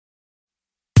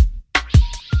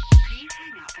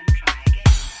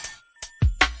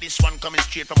this one coming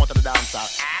straight from out of the dancer.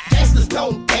 Gangsters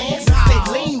don't dance,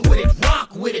 they lean with it,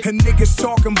 rock with it. And niggas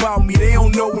talking about me, they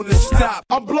don't know when to stop.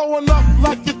 I'm blowing up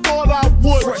like you thought I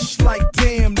would. Fresh like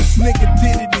damn, this nigga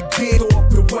did it again off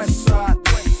the west side.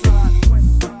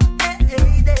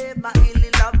 Hey there, my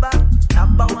illy lover,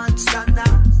 number one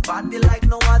stunner, body like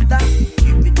no other,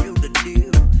 giving you the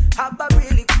deal. How I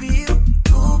really feel,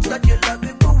 prove that you love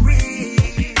it for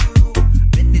real.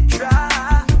 When they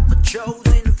try, but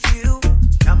chosen few,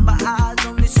 number eyes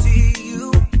only see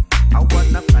you. I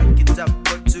wanna back it up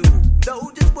for two,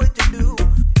 know just what to do.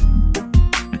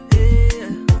 Yeah,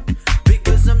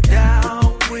 because I'm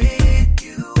down with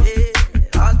you.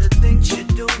 Yeah, all the things you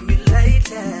do me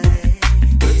lately.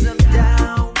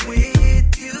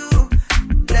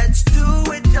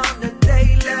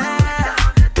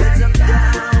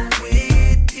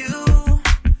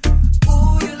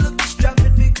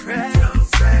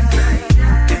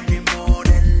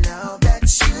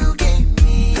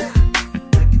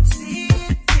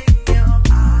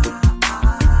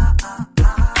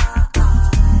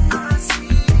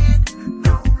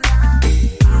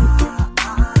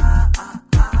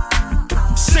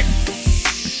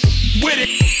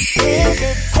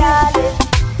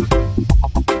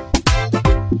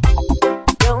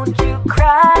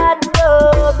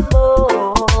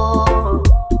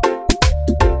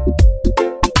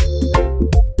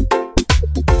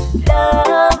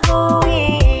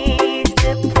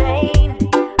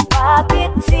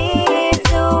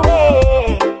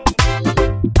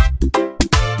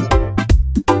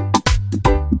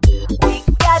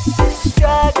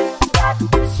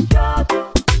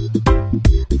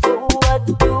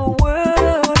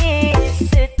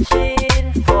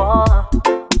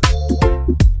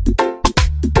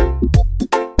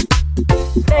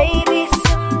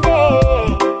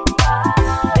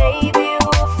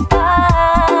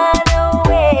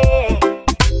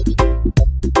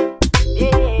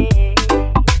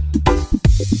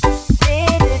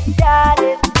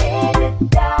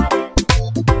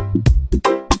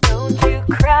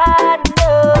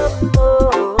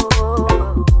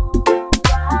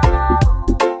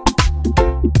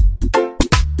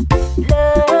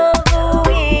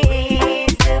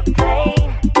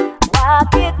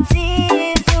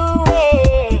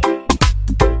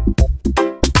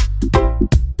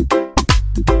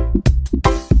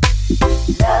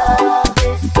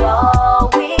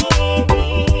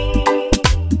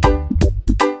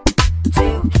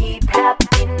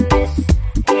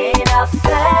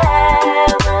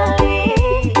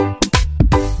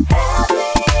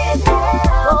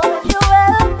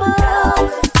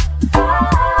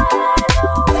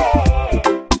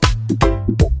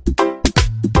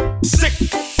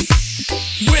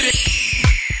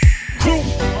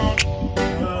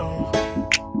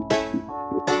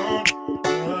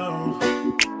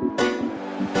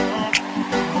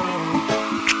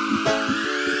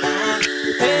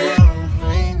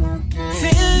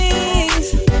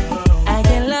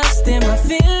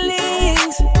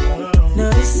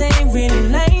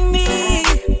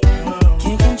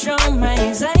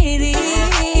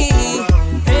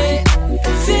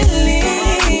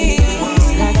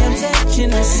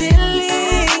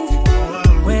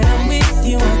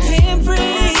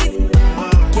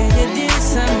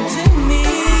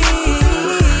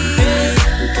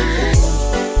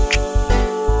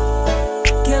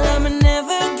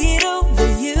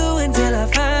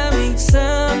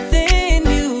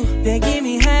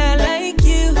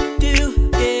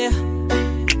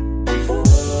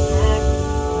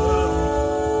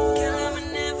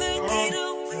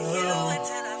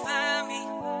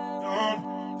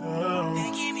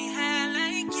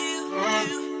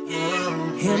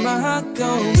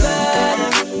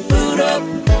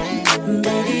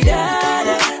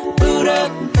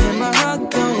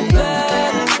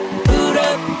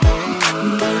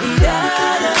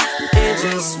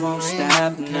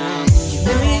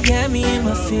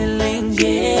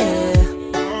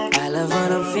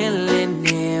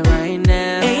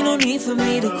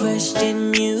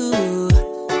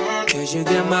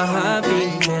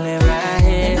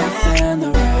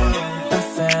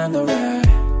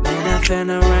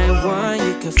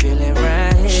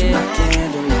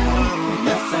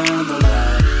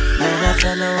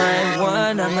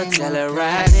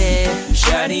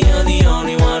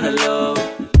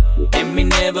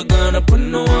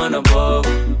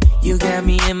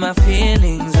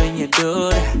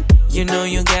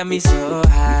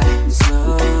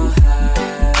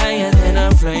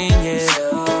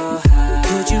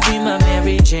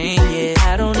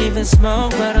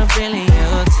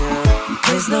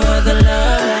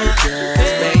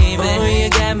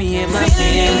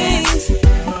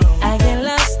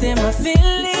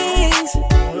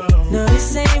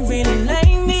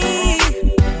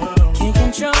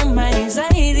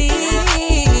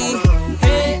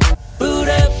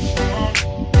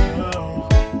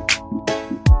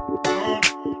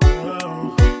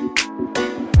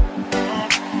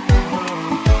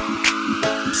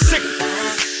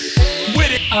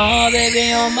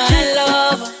 you're my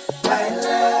lover. My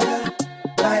lover,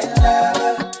 my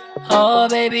lover. Oh,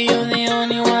 baby, you're the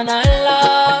only one I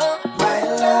love. My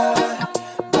lover,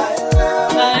 my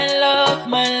lover. My love,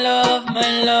 my love, my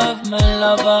love, my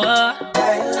lover.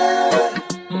 My lover,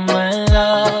 my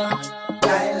love,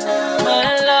 my lover. my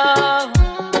love.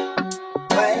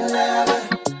 My lover,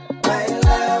 my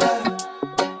lover.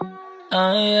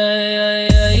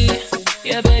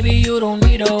 Yeah, baby, you don't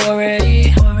need to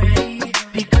worry,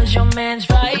 because your man's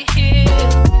right here.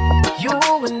 You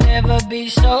will never be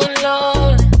so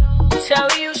lonely. Tell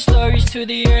you stories to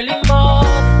the early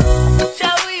morning.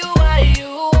 Tell you why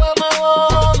you are my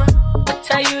woman.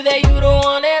 Tell you that you the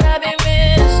one that I've been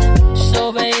missing.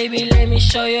 So baby, let me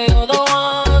show you you're the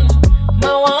one.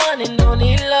 My one and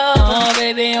only love. Oh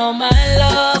baby, you're my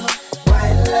lover. My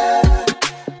lover,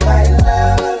 my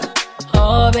lover.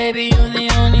 Oh baby, you're the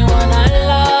only one I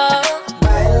love.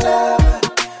 My lover,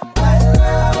 my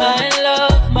lover. My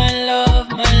love, my love,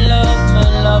 my love,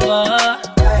 my lover.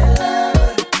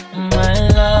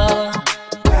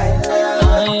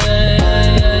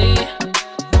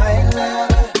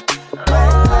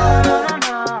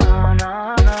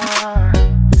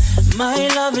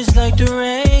 Like the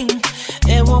rain,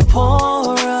 it will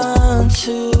pour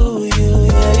onto you,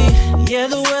 yeah. Yeah,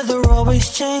 the weather always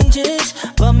changes,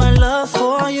 but my love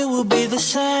for you will be the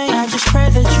same. I just pray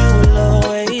that you will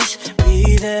always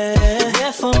be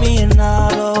there for me, and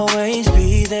I'll always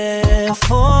be there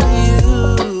for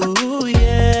you,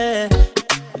 yeah.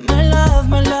 My love,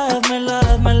 my love, my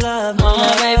love, my love, my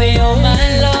love. Baby, you're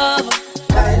my love.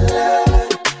 My lover,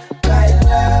 my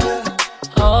lover.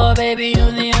 Oh, baby,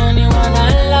 you're the only one I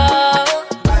love.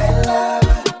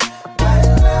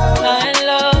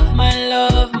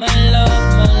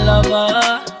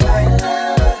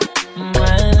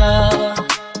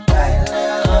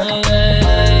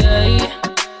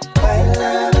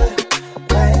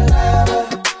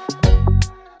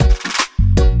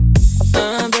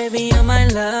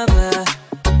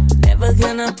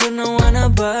 Put no one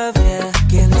above ya.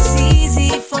 Girl, it's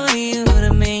easy for you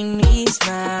to make me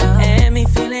smile and me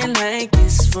feeling like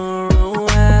this for a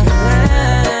while.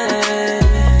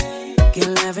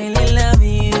 Girl, I really love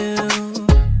you,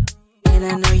 and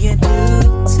I know you do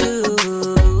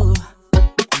too.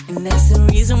 And that's the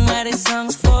reason why this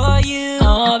song's for you.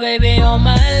 Oh, baby, you're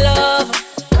my love.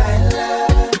 My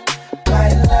lover, my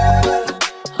lover.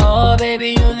 Oh,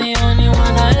 baby, you're the only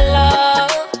one I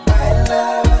love. My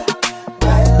lover.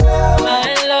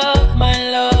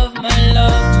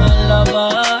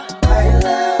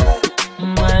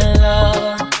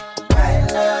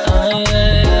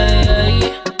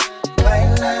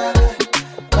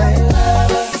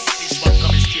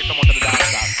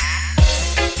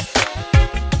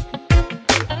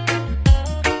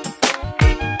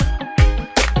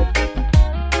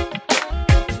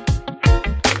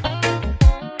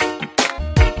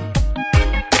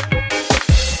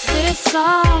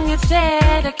 Song is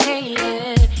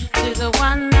dedicated to the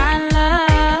one I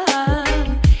love.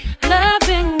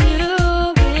 Loving you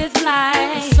is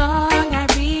like a song I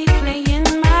replay in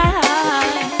my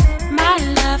heart. My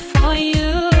love for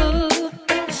you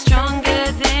is stronger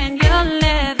than you'll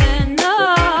ever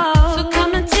know. So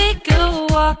come and take a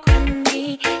walk with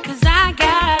me, 'cause I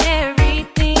got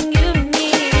everything you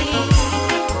need.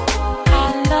 I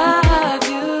love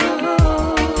you,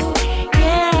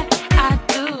 yeah, I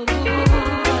do.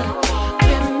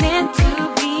 We're meant to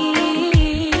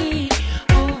be,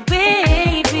 oh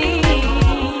baby.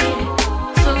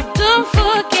 So don't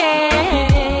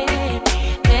forget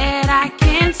that I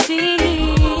can see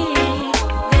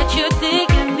that you're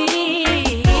digging me.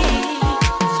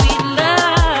 Sweet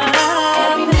love,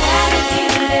 every melody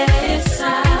that is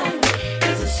sung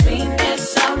is the sweetness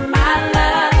of my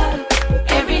love.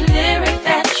 Every lyric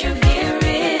that you hear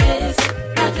is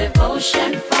my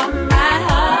devotion from my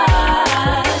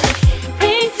heart.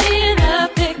 Painting a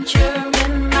picture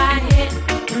in my head,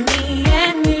 me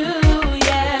and you,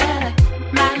 yeah.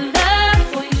 My love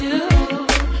for you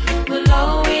will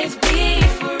always be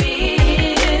for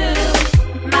real.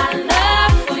 My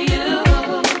love for you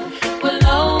will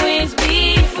always be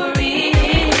for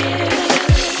real.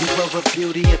 You were a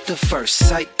beauty at the first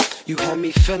sight. You had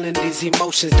me feeling these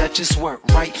emotions that just weren't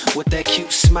right. With that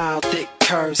cute smile, thick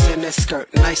curves, and that skirt,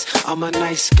 nice. I'm a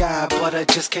nice guy, but I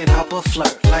just can't help but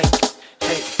flirt. Like,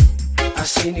 hey, I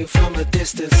seen you from a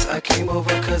distance. I came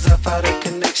over 'cause I found a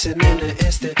connection in an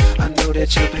instant. I know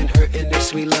that you've been hurting this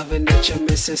sweet loving that you're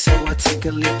missing. So I take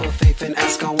a leap of faith and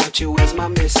ask, I want you as my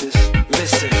missus.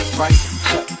 Listen, right?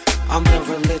 I'm the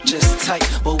religious type,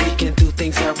 but we can do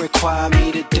things that require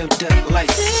me to dim the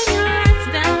lights. Sing your lights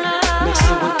down low. mix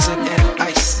it with gin and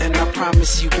ice. And I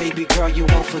promise you, baby girl, you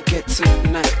won't forget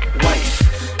tonight.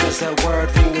 Wife, does that word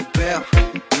ring a bell?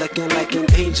 Looking like an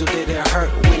angel, did it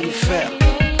hurt when you fell?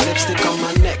 Lipstick on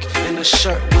my neck and a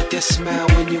shirt with your smile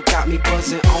when you got me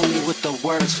buzzing only with the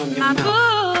words from your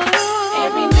mouth.